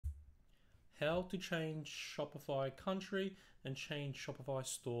how to change Shopify country and change Shopify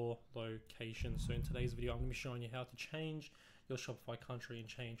store location. So in today's video, I'm going to be showing you how to change your Shopify country and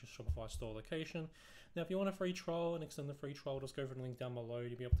change your Shopify store location. Now, if you want a free trial and extend the free trial, just go for the link down below.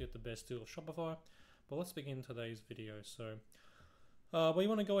 You'll be able to get the best deal of Shopify. But let's begin today's video. So what you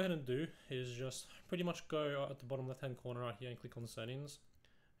want to go ahead and do is just pretty much go at the bottom left-hand corner right here and click on settings.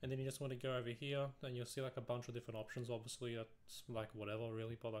 And then you just want to go over here and you'll see like a bunch of different options. Obviously that's like whatever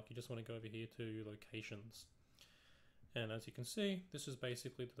really, but like you just want to go over here to locations. And as you can see, this is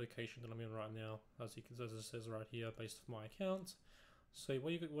basically the location that I'm in right now, as it says right here, based on my account. So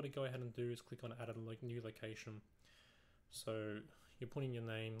what you want to go ahead and do is click on add a new location. So you put in your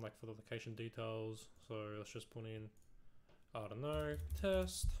name like for the location details. So let's just put in, I don't know,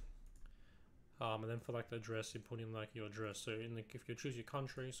 test. And then for like the address, you put in like your address. So if you choose your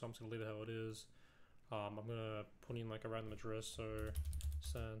country, so I'm just gonna leave it how it is. I'm gonna put in like a random address, so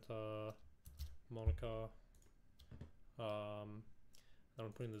Santa Monica. Then I'm gonna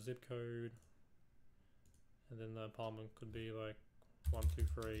put in the zip code, and then the apartment could be like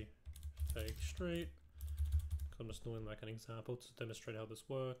 123 Fake Street. I'm just doing like an example to demonstrate how this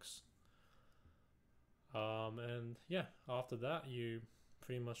works. And yeah, after that, you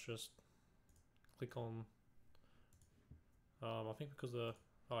pretty much just click on, I think because oh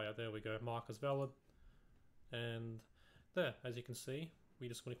yeah, there we go, mark as valid. And there, as you can see, we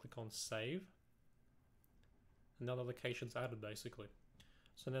just want to click on save. And now the location's added basically.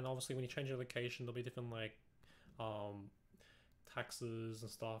 So then obviously when you change your location, there'll be different like taxes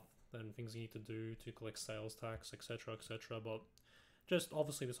and stuff and things you need to do to collect sales tax, etc, etc. But just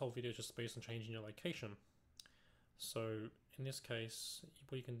obviously this whole video is just based on changing your location. So in this case,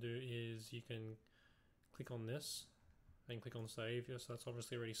 what you can do is you can click on this and click on save. Yes, that's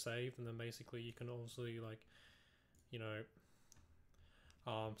obviously already saved. And then basically you can obviously like, you know,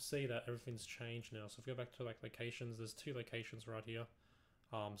 see that everything's changed now. So if we go back to like locations, there's two locations right here.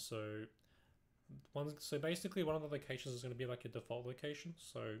 So basically one of the locations is going to be like your default location.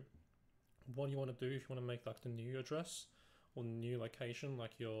 So what you want to do if you want to make like the new address or new location,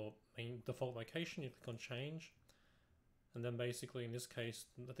 like your main default location, you click on change. And then basically in this case,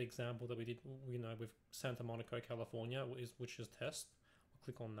 the example that we did, you know, with Santa Monica, California, which is test, we'll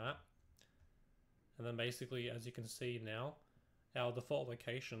click on that. And then basically, as you can see now, our default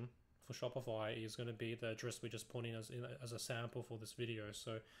location for Shopify is going to be the address we just put in as a sample for this video.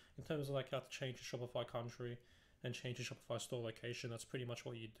 So in terms of like how to change your Shopify country and change your Shopify store location, that's pretty much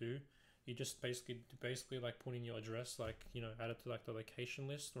what you do. You just basically like put in your address, like, you know, add it to like the location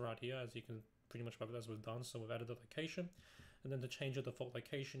list right here, as you can pretty much as we've done. So we've added the location, and then to change your default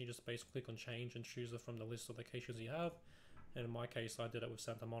location, you just basically click on change and choose it from the list of locations you have. And in my case, I did it with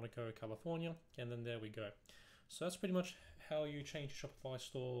Santa Monica, California, and then there we go. So that's pretty much how you change your Shopify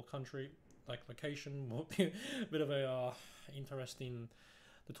store country, like location. Bit of a interesting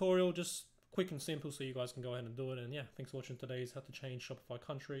tutorial, just quick and simple, so you guys can go ahead and do it. And yeah, thanks for watching today's how to change Shopify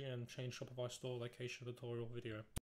country and change Shopify store location tutorial video.